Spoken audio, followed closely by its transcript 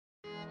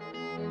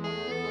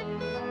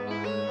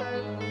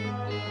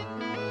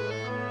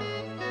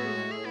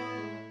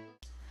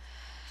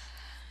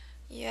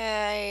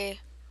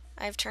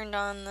I've turned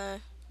on the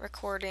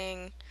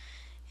recording,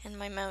 and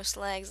my mouse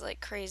lags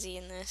like crazy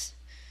in this.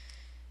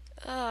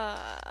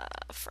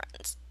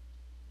 Friends.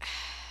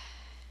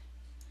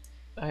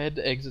 I had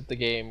to exit the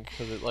game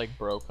because it like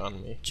broke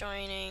on me.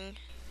 Joining.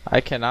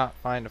 I cannot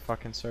find a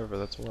fucking server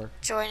that's working.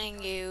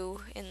 Joining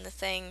you in the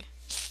thing.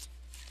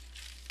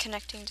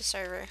 Connecting to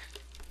server.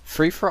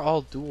 Free for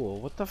all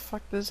duel. What the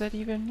fuck does that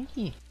even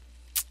mean?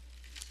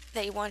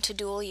 They want to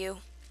duel you.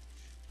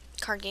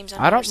 Card games on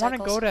I don't want to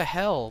motorcycles. go to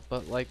hell,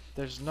 but like,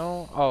 there's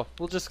no. Oh,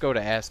 we'll just go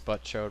to ass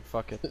butt chode.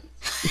 Fuck it.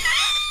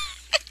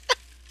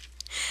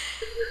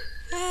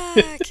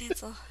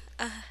 Cancel.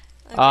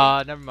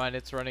 Okay. Never mind.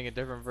 It's running a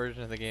different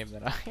version of the game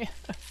than I am.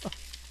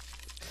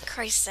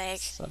 Christ's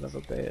sake. Son of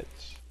a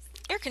bitch.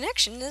 Your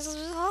connection is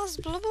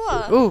blah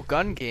blah. Ooh,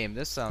 gun game.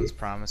 This sounds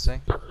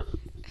promising.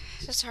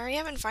 Just hurry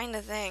up and find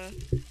the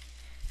thing.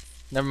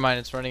 Never mind.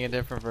 It's running a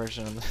different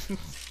version of the.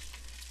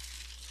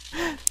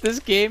 This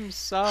game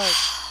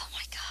sucks. Oh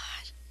my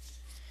god.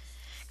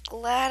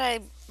 Glad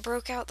I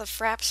broke out the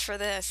fraps for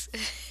this.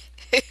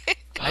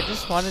 I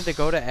just wanted to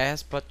go to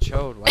ass butt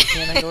chode. Why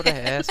can't I go to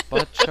ass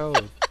butt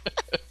chode?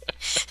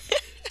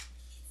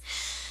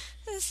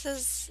 This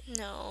is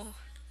no.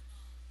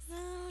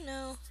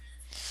 No.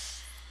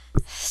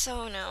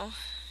 So no.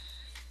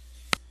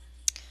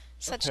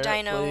 Such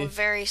Apparently, dino,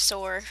 very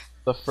sore.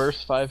 The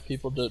first 5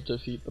 people to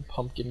defeat the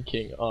Pumpkin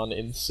King on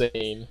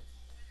insane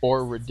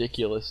or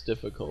ridiculous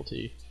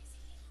difficulty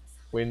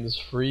wins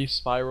free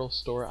Spiral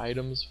Store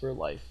items for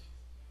life.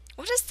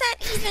 What does that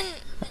even...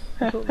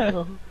 I don't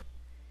know.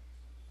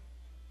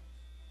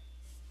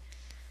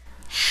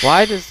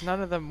 Why does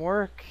none of them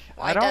work?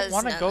 Why I don't does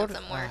want to none go of to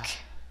them work?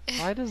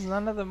 Why does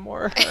none of them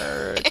work?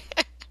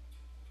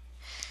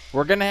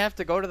 We're gonna have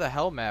to go to the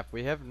hell map.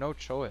 We have no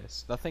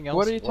choice. Nothing else.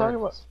 What are you works. talking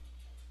about?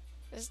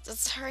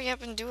 Let's hurry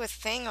up and do a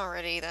thing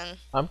already then.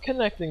 I'm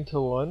connecting to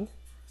one.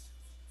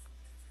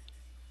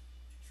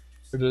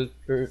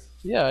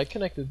 Yeah, I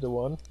connected to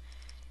one.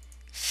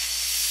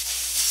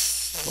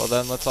 Well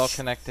then, let's all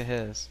connect to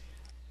his.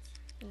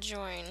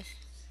 Join.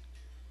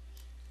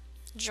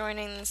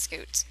 Joining the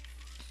scoots.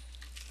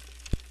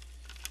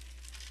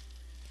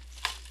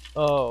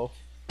 Oh.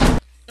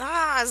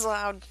 Ah, it's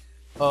loud.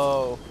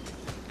 Oh.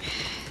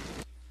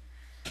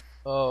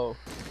 Oh.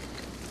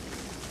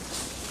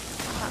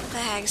 Hot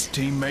bags.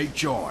 Teammate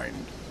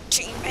joined.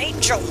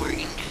 Teammate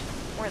join.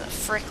 Where the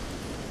frick?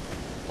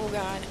 Oh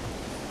god.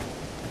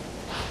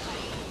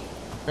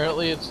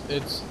 Apparently it's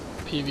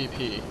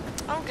PvP.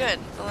 Oh good.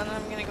 Well then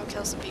I'm gonna go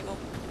kill some people.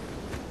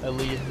 I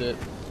leaved it.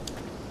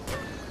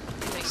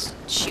 Somebody's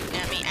shooting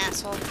at me,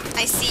 asshole.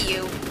 I see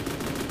you.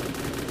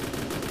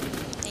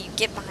 Now you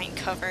get behind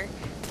cover.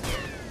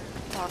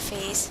 Dog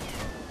face.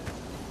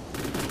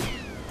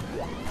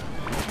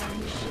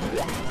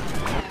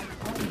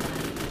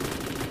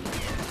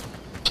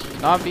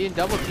 No, I'm being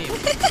double teamed.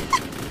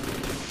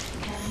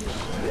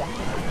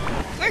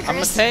 Where, I'm a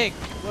Chris? tank.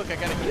 Look, I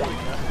got a healing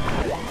gun.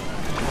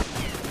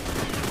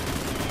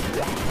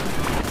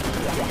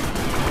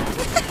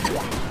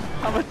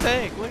 I'm a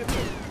tank. Look at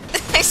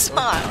this. I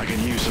saw it. I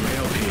can use some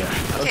help here.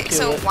 Okay, kill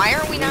so it. why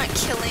are we not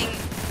killing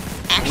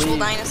actual Leave.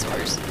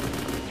 dinosaurs?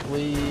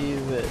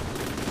 Leave it.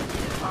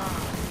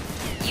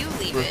 You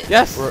leave it.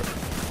 Yes. We're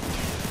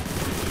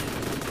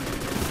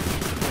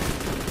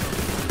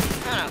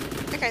Oh no,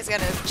 that guy's got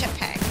a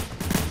jetpack.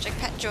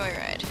 Jetpack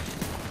joyride.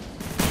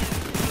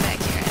 Come back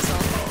here,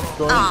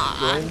 asshole.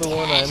 join the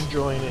one dead. I'm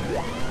joining.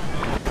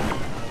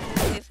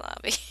 Leave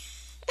lobby.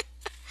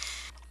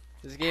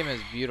 This game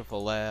is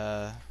beautiful.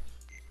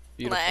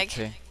 Beautiful. Lag.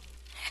 Thing.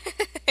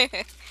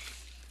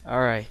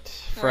 All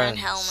right, We're in friends.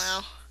 hell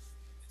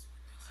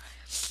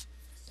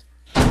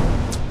now.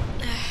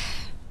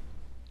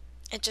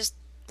 It just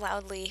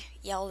loudly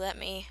yelled at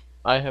me.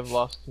 I have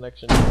lost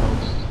connection to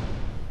most.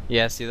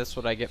 Yeah, see, that's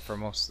what I get for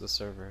most of the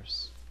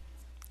servers.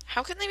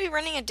 How could they be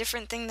running a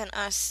different thing than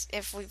us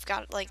if we've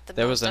got like the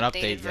There was most an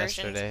updated update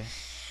versions? yesterday.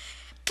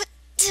 But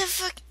the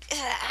fuck.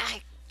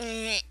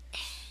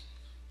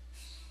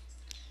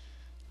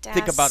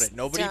 Think about That's it.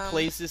 Nobody dumb.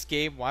 plays this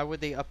game. Why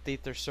would they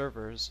update their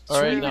servers? All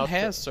Who right, even now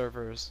has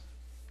servers?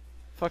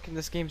 Fucking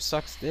this game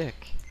sucks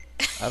dick.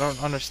 I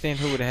don't understand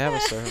who would have a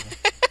server.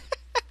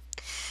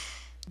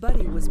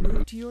 Buddy was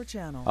moved to your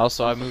channel.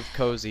 Also, I moved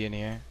Cozy in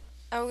here.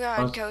 Oh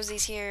god,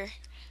 Cozy's here.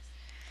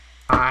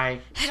 Hi.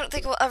 I don't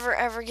think we'll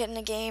ever get in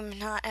a game.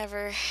 Not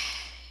ever.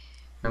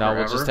 No,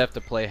 we'll just have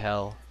to play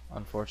hell,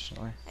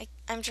 unfortunately.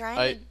 I'm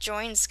trying to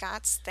join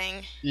Scott's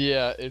thing.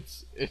 Yeah,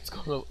 it's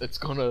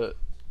gonna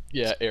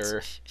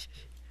error.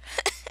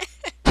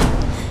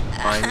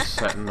 Mine's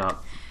setting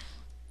up.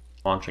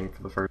 Launching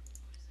for the first.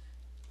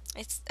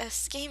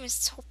 This game is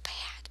so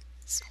bad.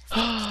 So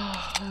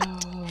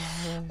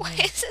Why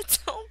is it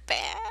so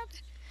bad?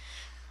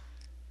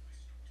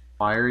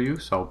 Why are you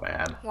so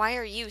bad? Why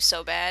are you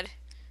so bad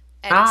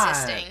at God.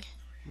 existing?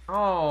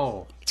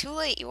 No. Too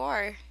late, you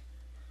are.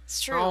 It's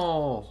true.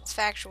 No. It's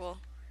factual.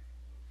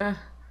 Eh.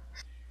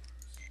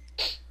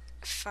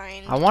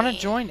 Fine. I want to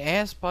join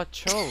ass butt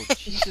chode.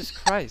 Jesus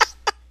Christ.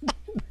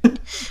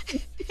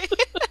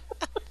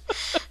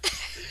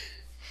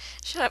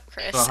 up,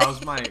 Chris. So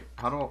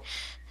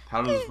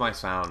how does my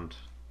sound,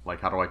 like,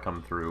 how do I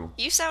come through?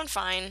 You sound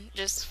fine.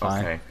 Just,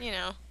 Fine. Okay. you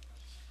know.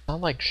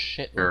 Sound like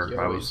shit. Like Sure, you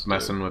I always was do.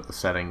 messing with the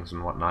settings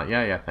and whatnot.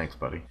 Yeah, thanks,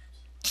 buddy.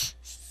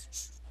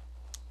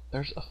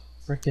 There's a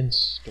freaking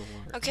store.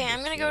 Okay,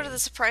 I'm gonna go to the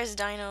surprise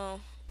dino.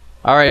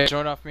 Alright,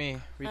 join off me.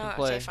 We can Oh,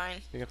 play. okay,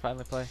 fine. We can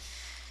finally play.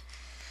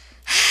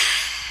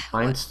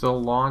 Mine's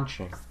still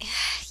launching.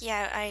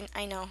 Yeah,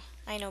 I know.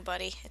 I know,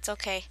 buddy. It's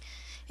okay.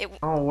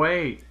 Oh,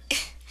 wait.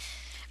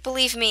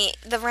 Believe me,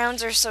 the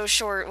rounds are so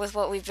short with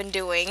what we've been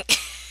doing.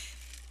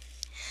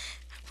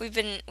 we've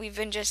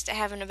been just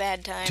having a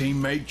bad time.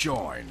 Teammate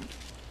joined.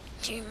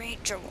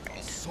 Teammate joined.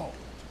 Assault.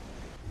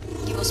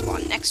 You will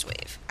spawn next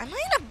wave. Am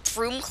I in a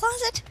broom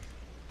closet?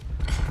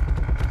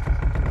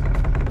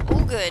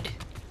 Oh, good.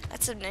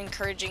 That's an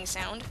encouraging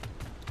sound.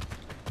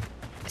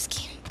 This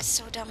game is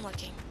so dumb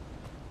looking.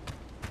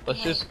 Let's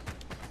Yeah. just.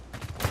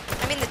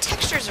 I mean, the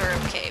textures are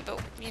okay, but,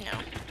 you know.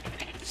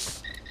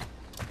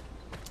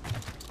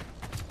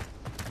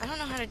 I don't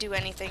know how to do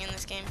anything in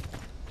this game.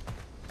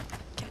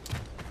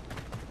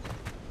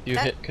 You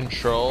That- hit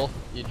control,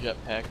 you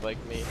jetpack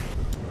like me.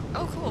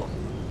 Oh, cool.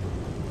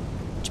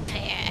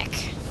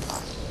 Jetpack.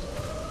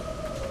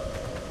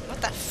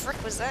 What the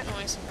frick was that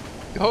noise?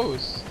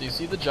 Ghost, do you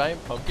see the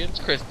giant pumpkins?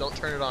 Chris, don't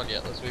turn it on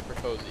yet. Let's wait for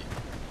Cozy.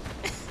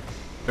 Is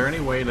there any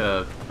way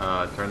to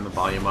turn the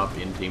volume up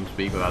in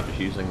TeamSpeak without just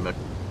using the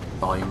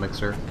volume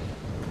mixer?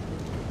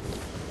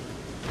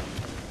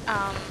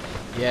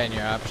 Yeah, in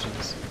your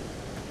options.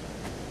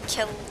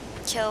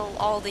 Kill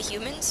all the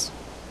humans?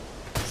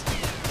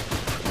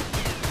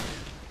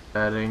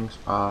 Settings,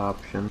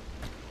 option.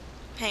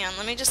 Hang on,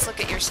 let me just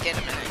look at your skin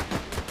a minute.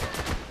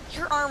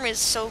 Your arm is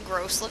so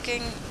gross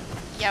looking.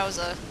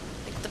 Yowza.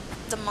 Like,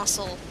 the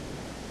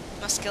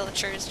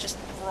musculature is just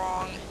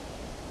wrong.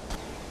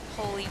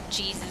 Holy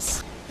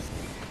Jesus.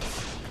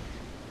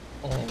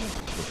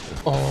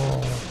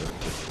 Oh.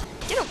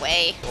 Get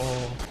away.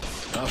 Oh.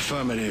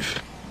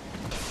 Affirmative.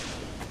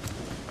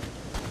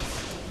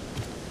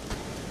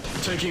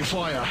 Taking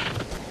fire.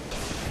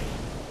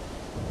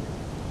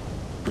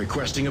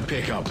 Requesting a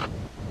pickup.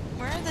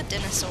 Where are the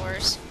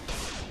dinosaurs?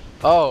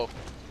 Oh.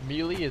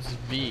 Melee is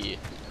V,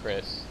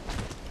 Chris.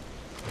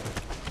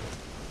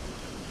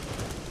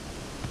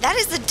 That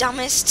is the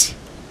dumbest.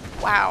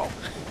 Wow.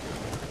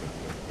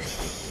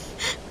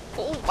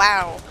 Oh,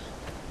 wow.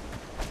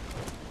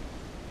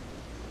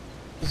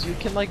 Because you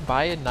can, like,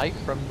 buy a knife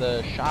from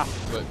the shop,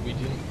 but we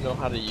didn't know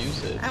how to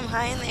use it. I'm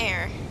high in the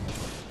air.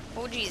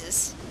 Oh,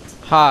 Jesus.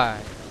 Hi,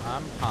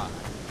 I'm high.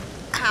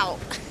 Ow.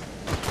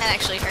 That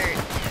actually hurt.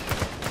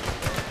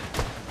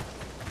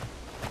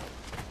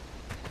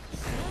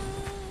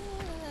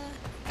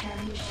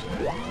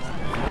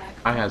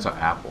 I has an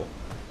apple.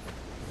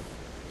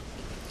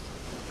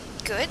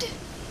 Good.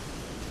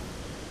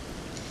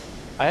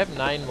 I have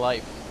 9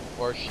 life,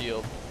 or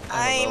shield.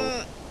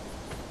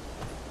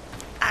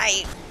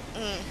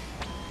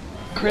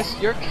 Chris,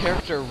 your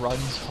character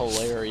runs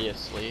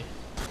hilariously.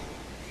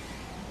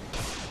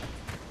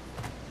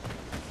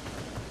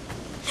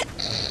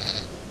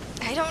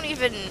 I don't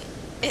even...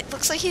 It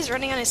looks like he's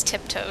running on his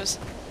tiptoes.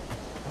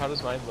 How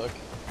does mine look?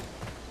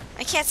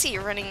 I can't see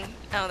you running...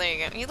 Oh, there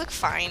you go. You look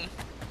fine.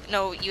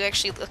 No, you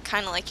actually look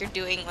kind of like you're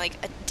doing, like,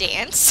 a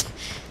dance.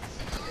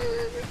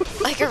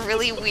 Like a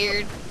really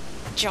weird,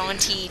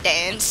 jaunty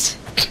dance.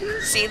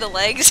 See the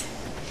legs?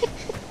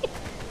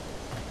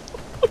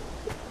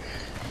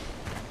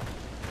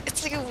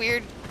 It's like a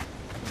weird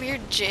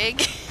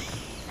jig.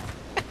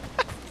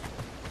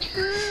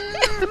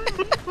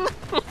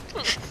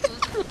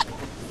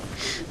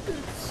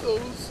 So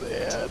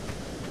sad.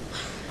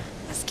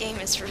 This game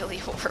is really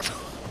horrible.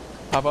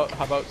 How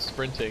about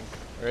sprinting?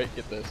 Alright,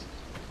 get this.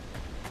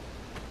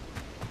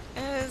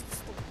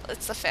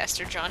 It's the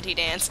faster jaunty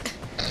dance.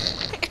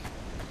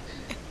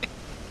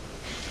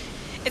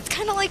 It's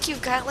kind of like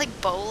you've got like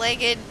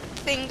bow-legged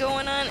thing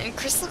going on, and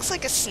Chris looks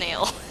like a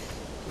snail.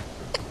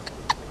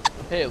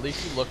 Hey, at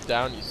least you look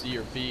down, you see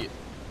your feet.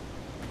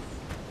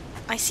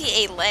 I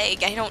see a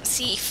leg. I don't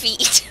see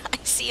feet. I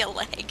see a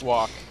leg.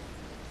 Walk.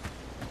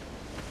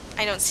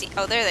 I don't see.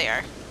 Oh, there they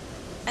are.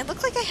 I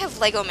look like I have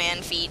Lego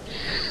Man feet.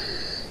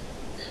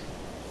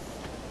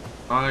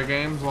 Oh, the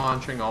game's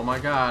launching. Oh my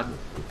god.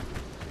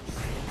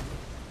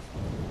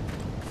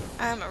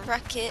 I'm a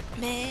rocket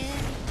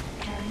man.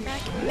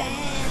 Rocket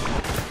man.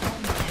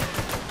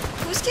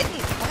 Who's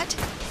getting what?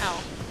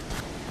 Oh.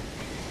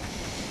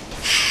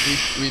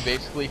 We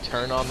basically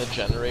turn on the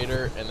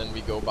generator and then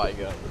we go buy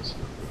guns.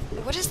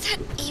 What does that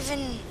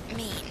even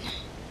mean?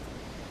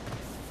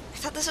 I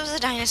thought this was a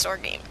dinosaur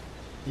game.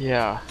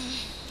 Yeah.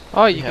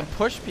 Oh, you Yeah. can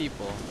push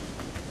people.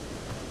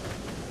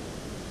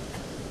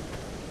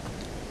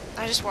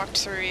 I just walked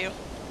through you.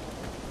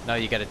 No,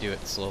 you gotta do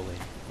it slowly,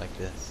 like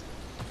this.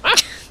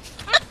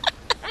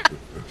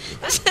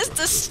 This is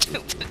the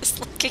stupidest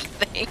looking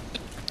thing.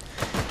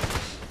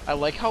 I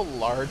like how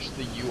large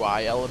the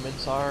UI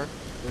elements are.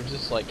 They're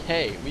just like,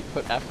 hey, we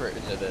put effort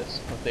into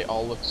this, but they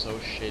all look so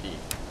shitty.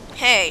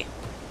 Hey.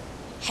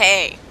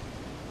 Hey.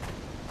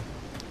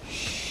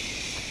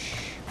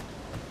 Shh.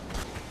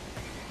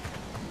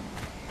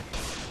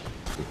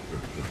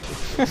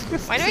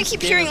 Why do I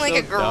keep hearing like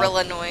a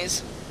gorilla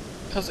noise?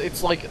 Because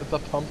it's like the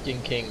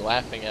Pumpkin King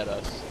laughing at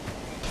us,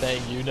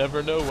 saying, "You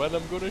never know when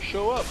I'm gonna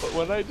show up, but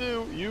when I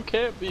do, you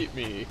can't beat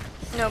me."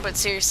 No, but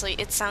seriously,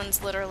 it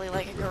sounds literally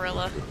like a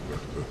gorilla.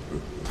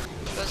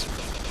 It goes,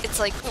 it's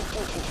like. Ooh, ooh,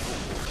 ooh,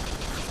 ooh.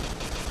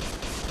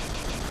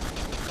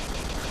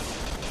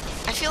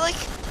 I feel like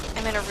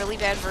I'm in a really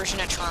bad version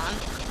of Tron.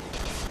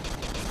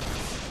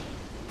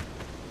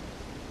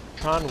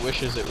 Tron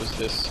wishes it was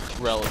this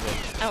relevant.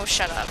 Oh,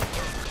 shut up.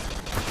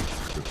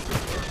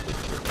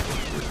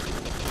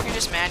 You're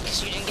just mad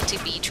because you didn't get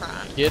to be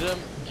Tron. Get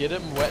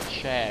him, wet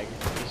shag.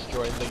 Just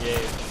join the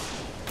game.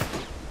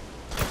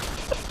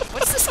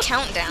 What's this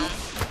countdown?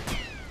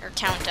 Or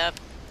count up?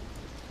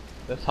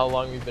 That's how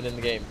long we've been in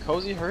the game.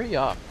 Cozy, hurry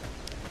up.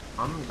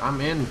 I'm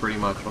in pretty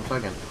much. 1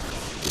 second.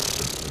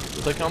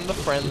 Click on the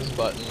friends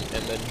button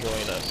and then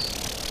join us.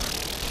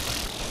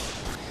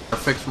 I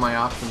fixed my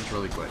options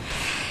really quick.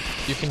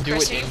 You can do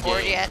Chris, it are you in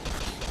bored game. yet?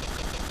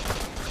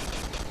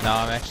 No,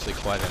 I'm actually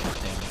quite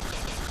entertained.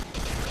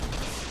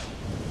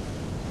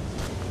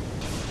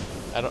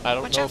 I don't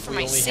Watch know out if for we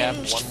my only have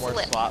singed one more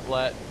flip. slot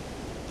left.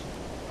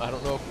 I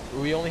don't know if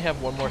we only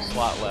have one more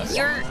slot left.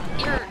 Your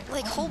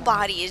like whole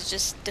body is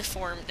just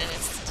deformed and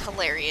it's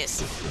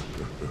hilarious.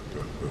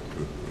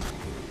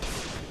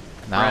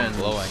 Now I'm Friends.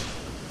 glowing.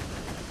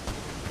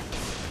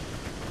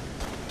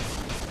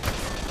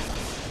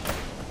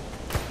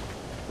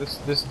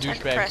 This Check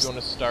douchebag's press. going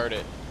to start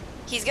it.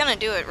 He's gonna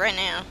do it right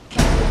now.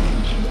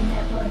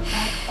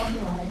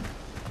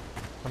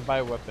 Come buy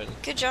a weapon.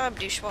 Good job,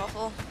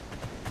 douchewaffle.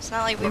 It's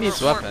not like Who we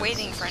needs weren't weapons?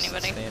 waiting for Just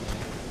anybody. standing.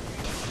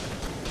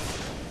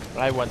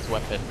 I want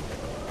weapon.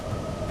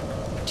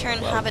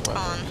 Turn Well, Hobbit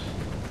weapon. on.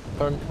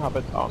 Turn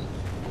Hobbit on.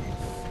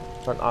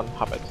 Turn on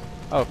Hobbit.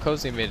 Oh,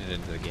 Cozy made it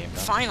into the game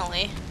now.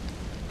 Finally.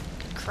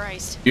 Good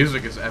Christ.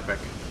 Music is epic.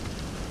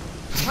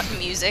 What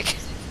music?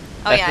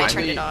 Oh yeah, I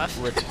turned Epically it off.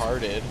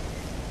 Retarded.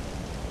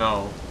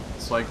 No,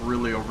 it's like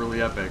really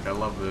overly epic. I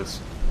love this.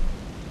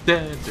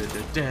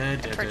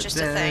 Purchased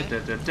a thing.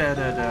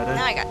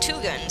 Now I got 2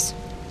 guns.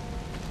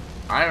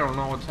 I don't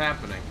know what's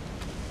happening.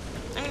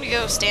 I'm gonna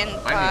go stand I need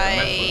to by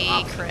mess with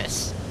options.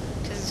 Chris.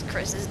 Because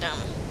Chris is dumb.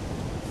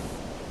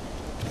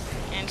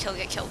 And he'll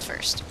get killed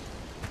first.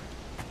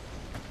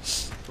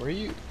 Where are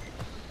you?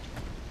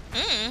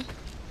 Mm.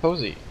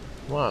 Cozy.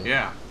 Come on.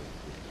 Yeah.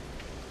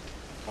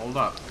 Hold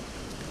up.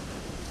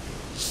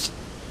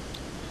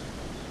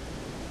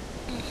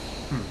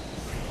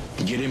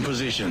 Get in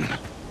position. This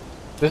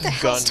Who the gun.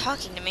 hell's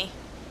talking to me?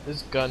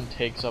 This gun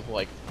takes up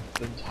like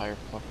the entire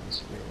fucking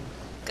screen.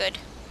 Good.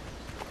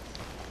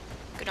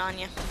 Good on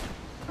you.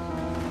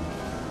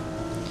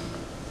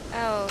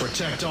 Oh,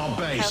 Protect our how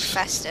base.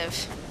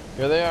 festive.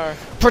 Here they are.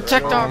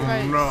 Protect Right our over.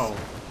 base! No.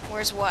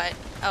 Where's what?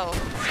 Oh.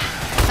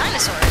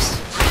 Dinosaurs.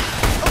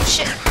 Oh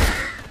shit.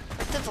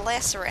 Where'd the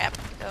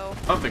Velociraptor go?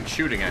 Something's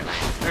shooting at me.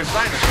 There's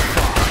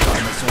dinosaurs.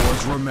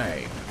 Dinosaurs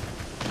remain.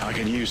 I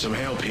can use some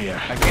help here.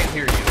 I can't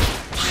hear you.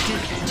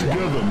 Stick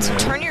together, man.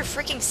 Turn your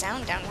freaking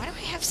sound down. Why do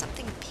I have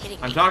something hitting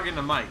me? I'm talking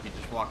to Mike. He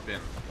just walked in.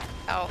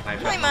 Oh. I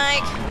Hi, have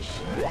Mike.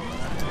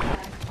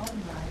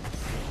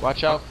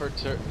 Watch out for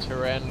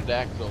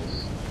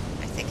pterodactyls.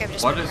 I think I've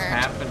just What been is hurt.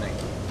 happening?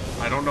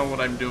 I don't know what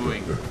I'm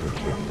doing.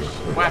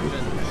 Weapons.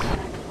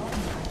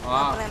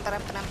 Ah,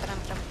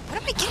 What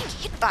am I getting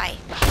hit by?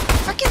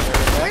 Freaking,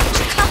 where did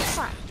you come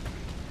from?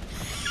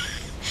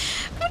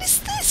 What is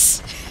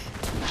this?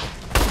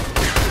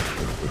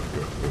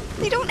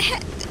 They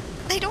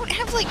don't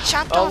have like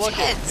chopped Oh off look!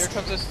 Here heads.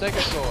 comes a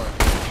stegosaur.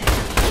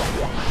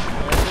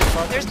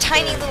 There's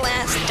tiny little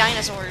ass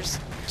dinosaurs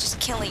just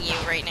killing you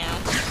right now.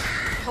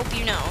 Hope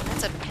you know.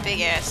 That's a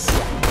big ass.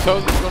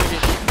 Cozy's gonna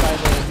get eaten by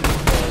the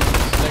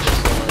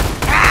stegosaur.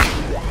 Ah!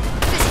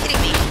 What is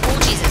hitting me? Oh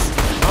Jesus.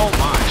 oh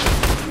my.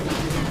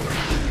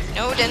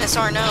 No,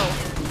 Dinosaur, no.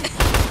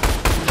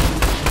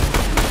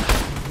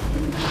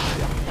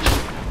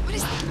 What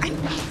is... I'm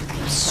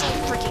so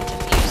freaking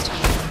confused.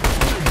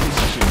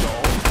 Position,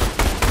 dog.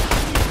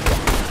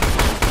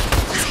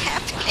 What's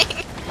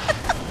happening?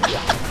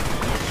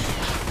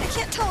 I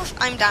can't tell if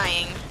I'm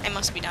dying. I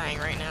must be dying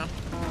right now.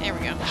 There we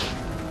go.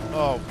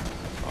 Oh.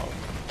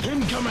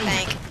 Incoming.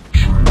 Thank.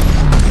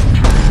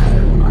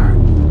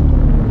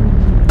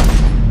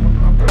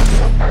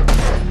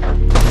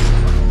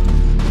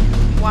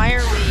 Why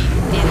are we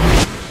in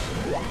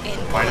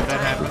Why did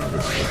that happen?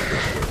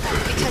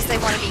 Because they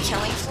want to be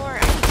killing floor?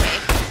 Okay.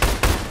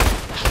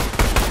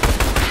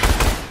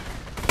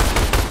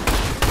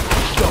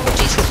 Double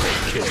triple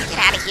kill. Get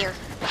out of here.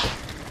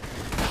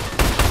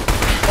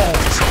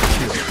 Ultra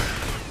kill.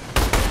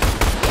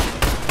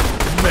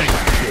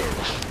 Mega kill.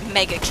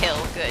 Mega kill.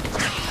 Good.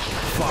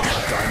 5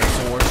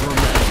 dinosaurs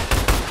remain.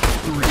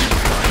 3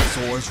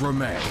 dinosaurs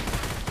remain.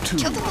 2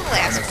 Kill the little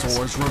assholes.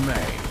 dinosaurs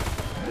remain.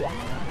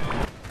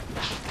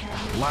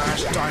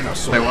 Last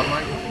dinosaur. Say what,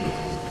 Mike?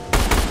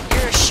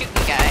 You're a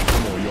shooting guy.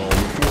 All y'all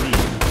reporting.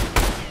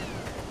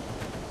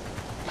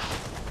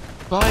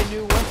 Buy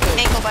new weapons.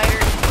 Ankle biter.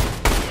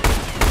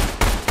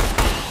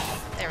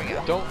 There we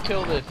go. Don't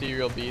kill the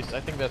ethereal beast. I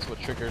think that's what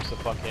triggers the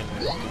fucking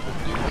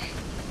stupid douche.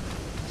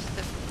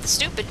 The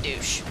stupid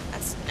douche.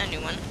 That's a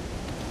new one.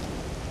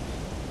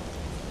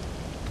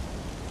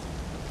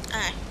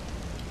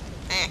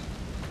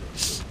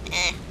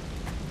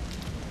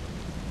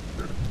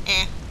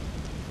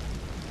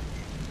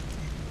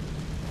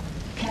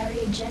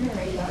 Carrier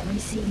generator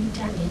receiving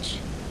damage.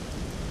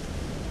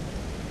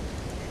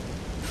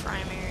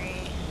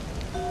 Primary.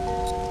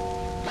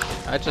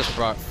 I just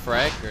brought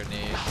frag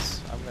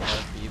grenades. I'm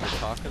gonna be the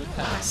talk of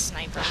the I'm town. a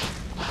sniper.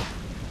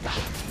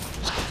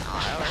 Just get an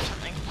auto or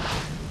something.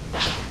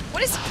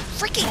 What is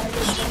freaking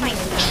eating my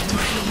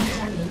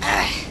feet?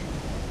 Ugh.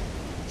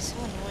 So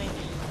annoying.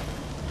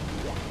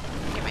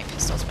 Get my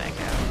pistols back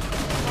out.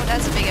 Oh,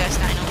 that's a big ass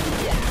dino.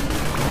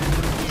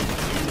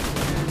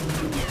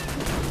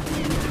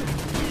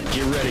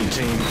 Get ready,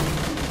 team.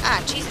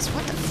 Ah, Jesus,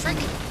 what the frick?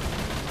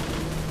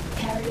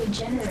 Carrier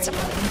generator. Did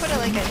someone put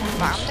like a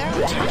bomb down?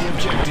 Protect the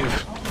objective.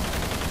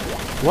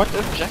 What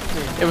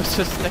objective? It was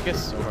just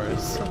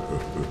Stegosaurus.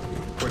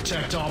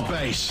 Protect our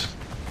base.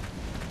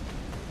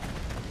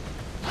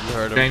 You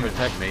heard Dang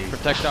him. me.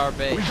 Protect our We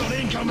base. got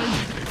incoming.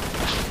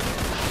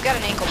 We've got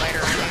an ankle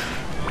biter on here.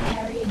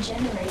 Carrier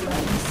generator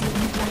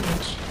receiving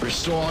damage.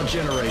 Restore our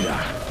generator.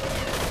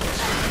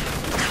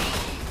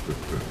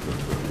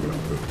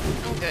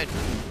 Oh, good.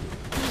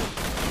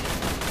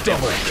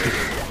 Double kill.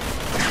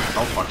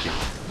 Oh, fuck you.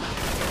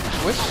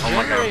 Which Oh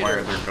my god, why are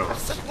generator? there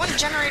ghosts? There's one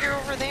generator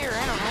over there,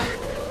 I don't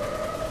know.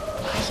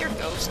 I hear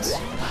ghosts.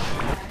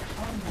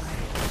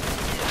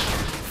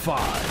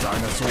 5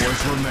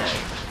 dinosaurs remain.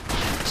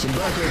 Some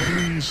backup,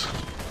 please.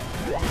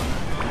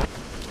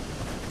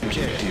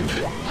 Objective.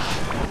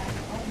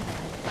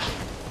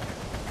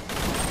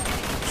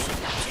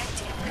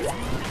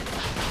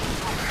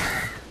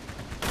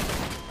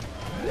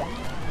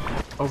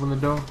 Open the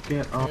door,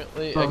 get up.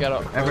 Apparently, I gotta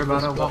hold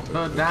Everybody this want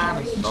button. the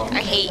dinosaur.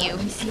 I hate you.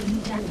 Receiving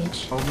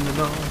damage. Open the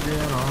door,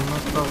 get on the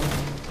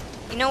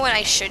floor. You know what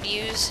I should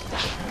use?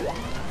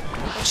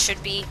 It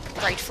should be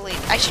rightfully.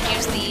 I should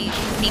use the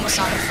theme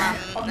song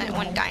from that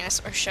one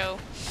dinosaur show.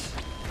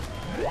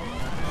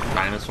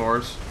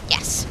 Dinosaurs?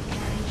 Yes.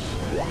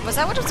 Was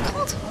that what it was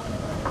called?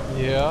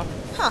 Yeah.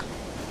 Huh.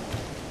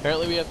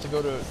 Apparently we have to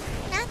go to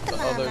Not the the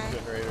other mama.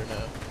 generator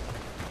now.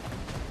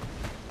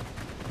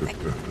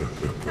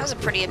 That was a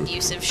pretty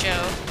abusive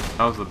show.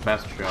 That was the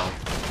best show.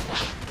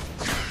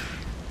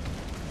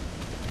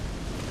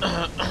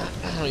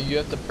 You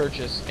have to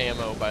purchase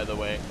ammo, by the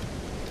way.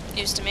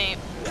 News to me.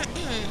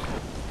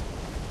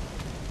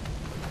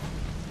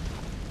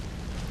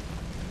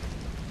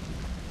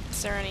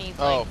 Is there any like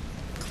Oh,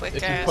 quick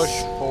if you ass? push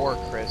 4,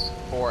 Chris,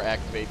 4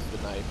 activates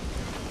the knife.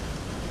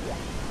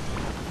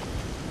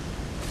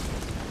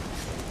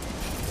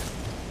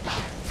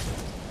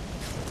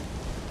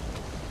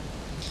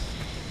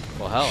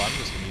 Well, hell, I'm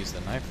just gonna use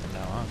the knife from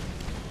now on.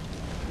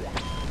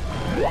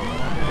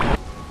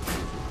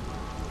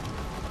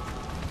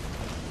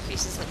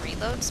 Increases the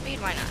reload speed.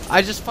 Why not?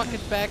 I just fucking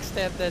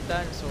backstabbed that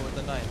dinosaur with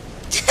a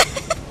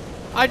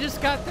knife. I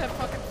just got that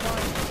fucking flying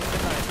with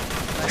a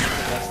knife. That's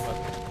the best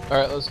weapon.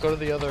 Alright, let's go to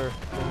the other.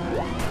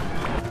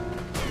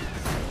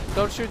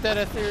 Don't shoot that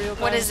ethereal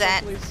What is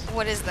that? dinosaur, please.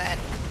 What is that?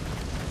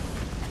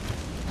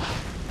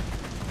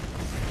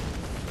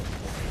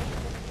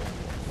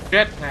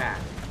 Jetpack!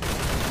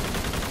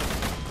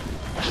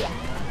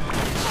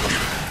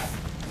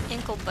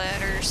 Ankle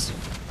batters.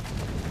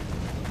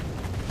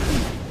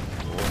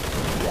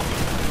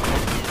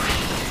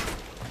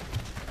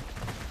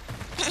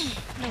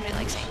 Nobody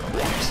likes ankle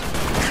batters.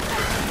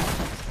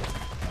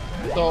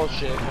 Oh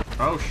shit.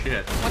 Oh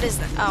shit. What is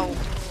that? Oh.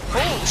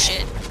 Oh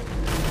shit.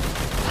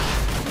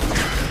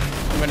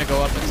 I'm gonna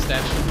go up and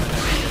stab him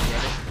whenever you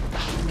get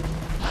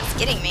ready. It's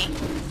getting me.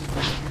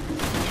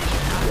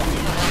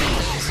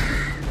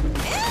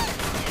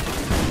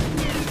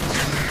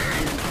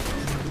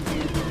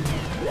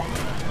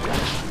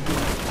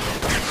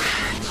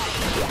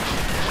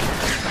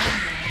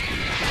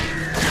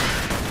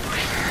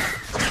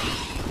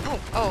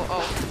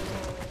 Oh.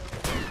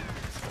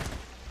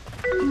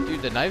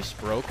 Dude, the knife's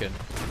broken.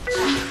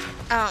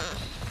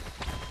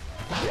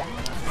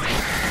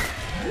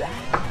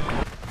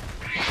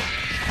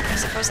 I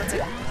suppose that's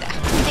a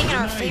thing in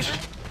our favor.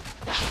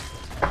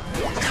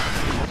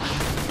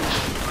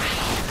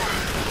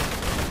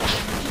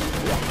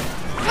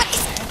 What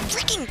is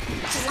freaking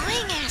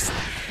flying ass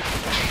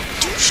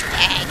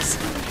douchebags?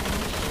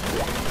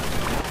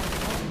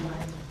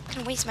 I'm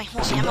gonna waste my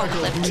whole ammo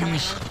clip killing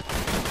them.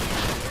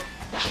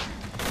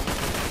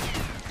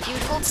 If you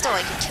would hold still,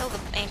 I could kill the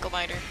ankle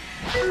biter.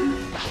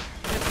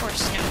 But of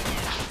course, no.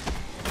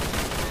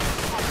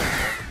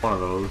 One of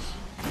those.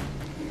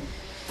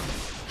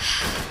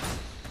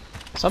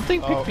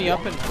 Something picked Oh. me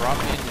up and brought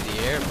me into the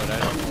air, but I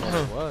don't know what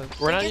it was.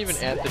 We're not It's-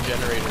 even at the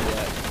generator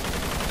yet.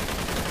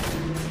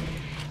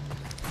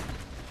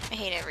 I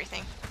hate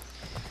everything.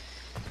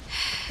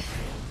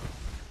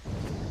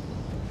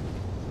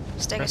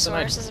 Chris and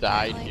I Stegosaurus is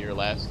died apparently here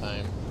last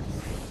time.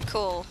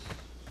 cool.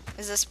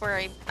 Is this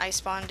where I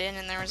spawned in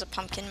and there was a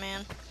pumpkin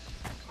man?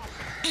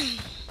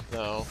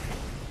 No.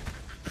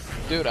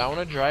 Dude, I want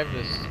to drive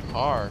this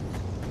car.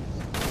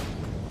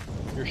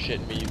 You're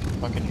shitting me, you can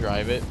fucking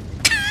drive it.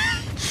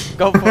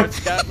 Go for it,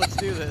 Scott. Let's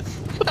do this.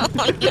 Oh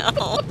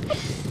no.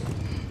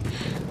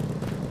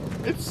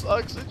 It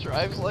sucks, it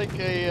drives like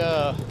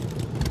a,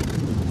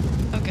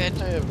 Oh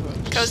good. I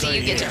have Cozy,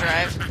 you get to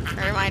drive.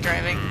 Or am I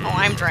driving? Oh,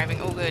 I'm driving.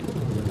 Oh good.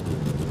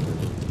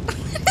 What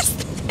is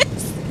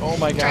this? oh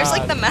my god. Drives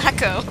like the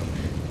Mako.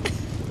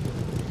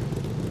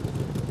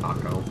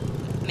 Taco.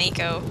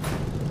 Mako.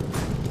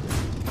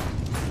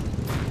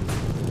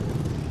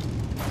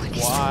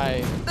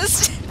 Why?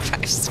 This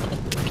drives so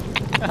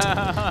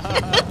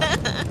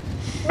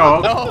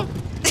Oh, No!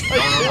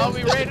 Oh,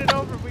 we ran it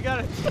over. We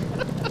got it.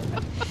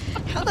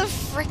 How the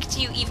frick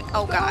do you even...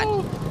 Oh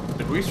god.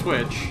 did we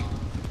switch?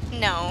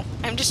 No.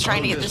 I'm just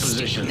trying to get this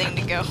stupid thing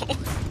to go.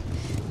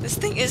 This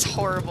thing is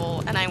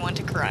horrible and I want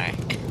to cry.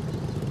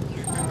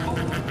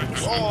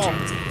 Oh.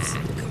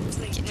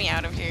 Get me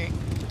out of here.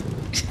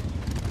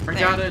 I There,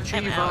 gotta I'm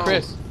achieve out.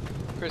 Chris,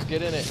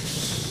 get in it.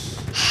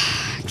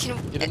 Can,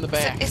 Get in the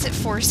back. Is it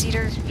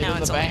 4-seater? No, in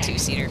it's the only back.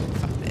 2-seater.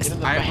 Fuck this. Get in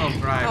the I back. have no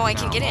drive. Oh, I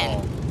can now. get in.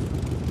 Oh.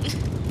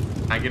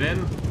 Can I get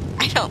in?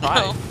 I don't Try.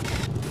 know.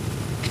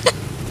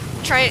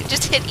 Try it.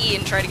 Just hit E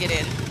and try to get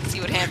in. See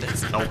what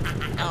happens. Nope.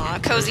 Aw,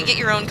 Cozy, get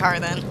your own car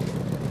then.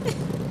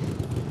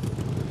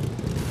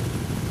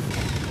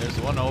 There's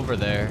one over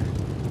there.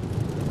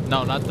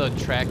 No, not the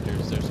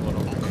tractors. There's one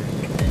over there.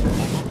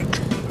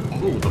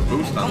 Ooh, the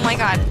boost on Oh my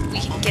god, we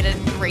can get a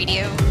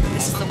radio.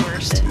 This is the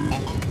worst.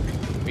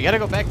 We gotta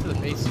go back to the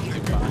base and do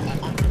buy.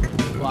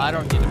 Well, I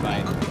don't need to buy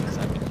anything because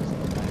I've been using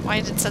the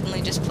Why did it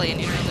suddenly just play an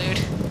interlude?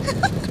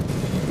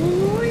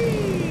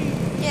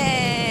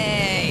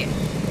 Yay!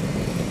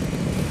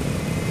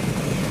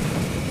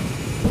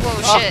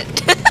 Whoa, shit.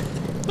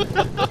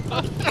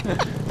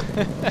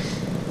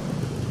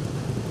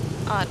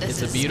 Oh, this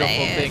It's a is beautiful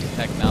bad. thing,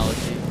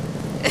 technology.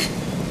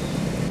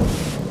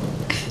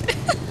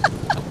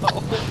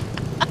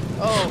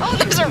 Oh,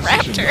 there's a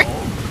raptor.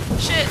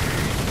 Shit.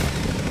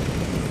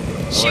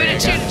 Shoot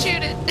it, shoot it,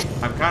 shoot it.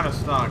 I'm kind of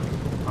stuck.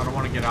 I don't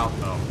want to get out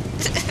though.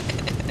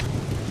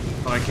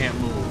 But I can't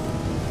move.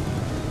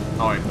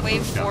 Oh wait. the Wave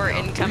boost got 4 me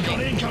out.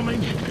 incoming.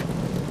 incoming.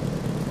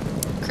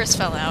 Chris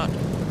fell out.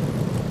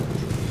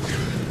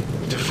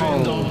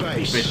 Defend our Oh,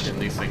 base. bitchin',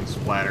 these things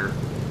splatter.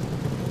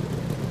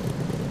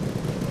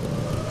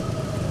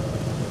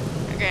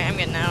 Okay, I'm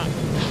getting out.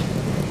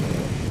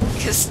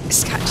 Because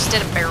Scott just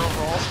did a barrel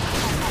roll.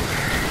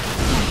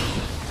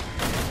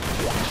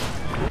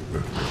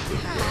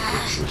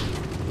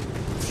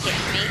 It's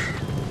hitting me.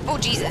 Oh,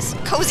 Jesus.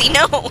 Cozy,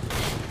 no!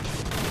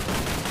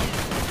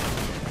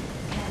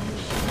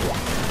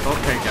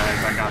 Okay,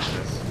 guys, I got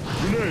this.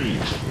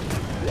 Grenade.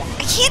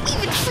 I can't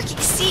even freaking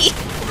see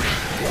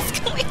what's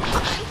going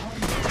on.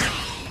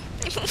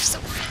 They move so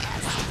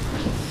fast.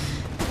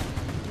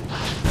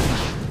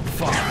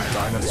 5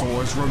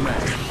 dinosaurs remain.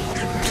 2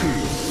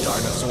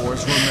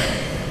 dinosaurs remain.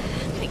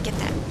 I'm gonna get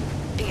that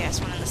big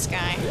ass one in the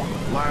sky.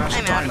 Last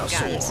I'm out of guns.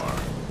 dinosaur.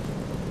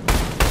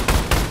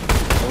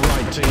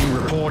 Alright, team,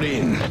 report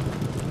in.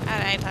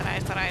 Alright,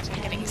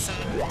 I'm getting some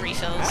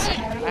refills.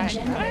 Carrier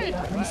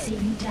generator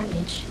receiving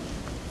damage.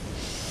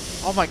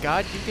 Oh my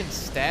god, you can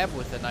stab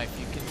with a knife.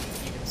 You can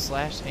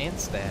slash and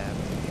stab.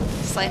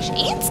 Slash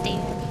and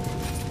stab.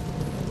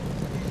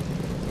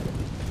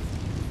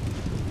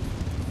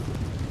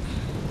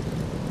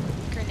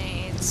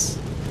 Grenades.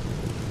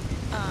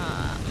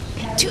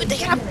 Dude, they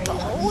got a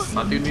bow?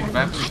 How do you need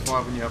weapons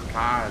for when you have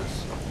cars?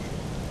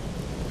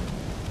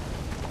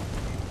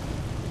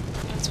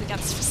 Once we got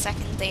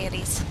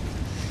secondaries.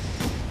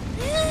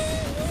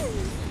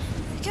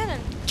 We got a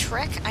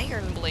Trek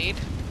Iron Blade.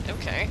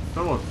 Okay.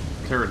 Still a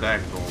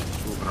pterodactyl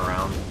moving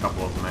around. A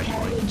couple of them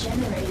Carrier actually.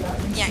 generator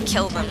receiving Yeah,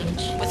 kill them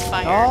damage. with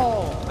fire.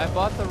 Oh, I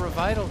bought the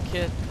revital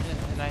kit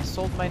and I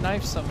sold my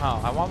knife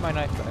somehow. I want my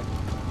knife back.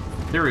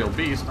 Ethereal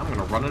beast, I'm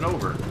gonna run it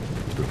over.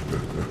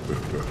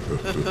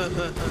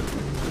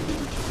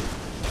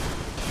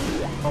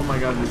 Oh my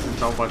god, this is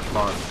so much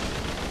fun.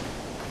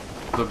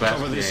 The best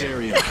Cover this game.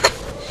 area.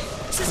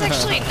 This is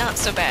actually not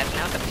so bad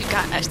now that we've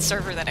got a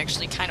server that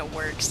actually kind of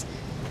works.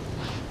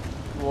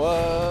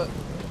 What?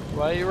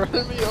 Why are you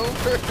running me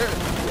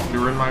over?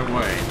 You're in my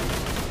way.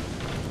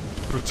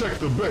 Protect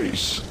the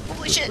base.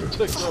 Holy shit, Protect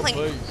the falling.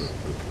 base.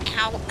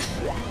 Ow.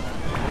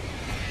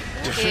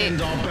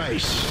 Defend our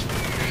base.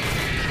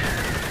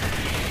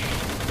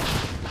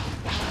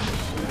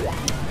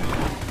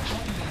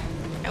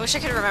 I wish I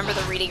could remember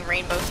the Reading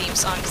Rainbow theme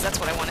song, because that's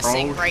what I want to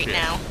sing right shit.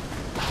 now.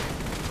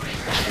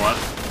 What?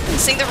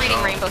 Sing the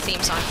Reading Rainbow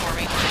theme song for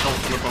me. Don't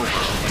flip over.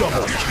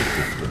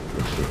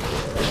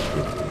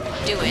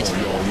 Do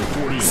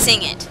it.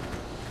 Sing it.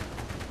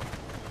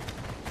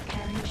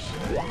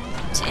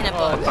 It's in a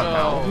book.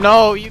 Oh,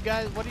 no, you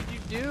guys, what did you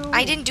do?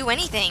 I didn't do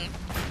anything.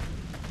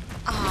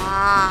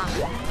 Ah,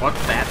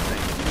 What's that thing?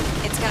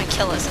 it's gonna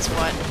kill us is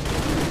what.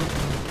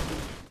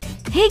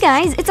 Hey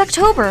guys, it's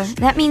October!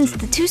 That means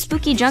the Too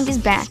Spooky Junk is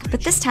back,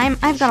 but this time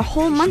I've got a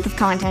whole month of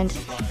content.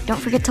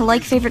 Don't forget to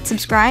like, favorite,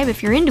 subscribe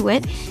if you're into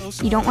it.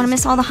 You don't want to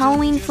miss all the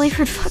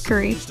Halloween-flavored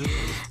fuckery.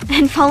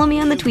 And follow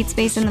me on the tweet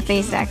space and the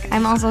face deck.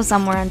 I'm also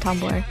somewhere on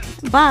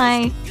Tumblr.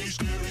 Bye!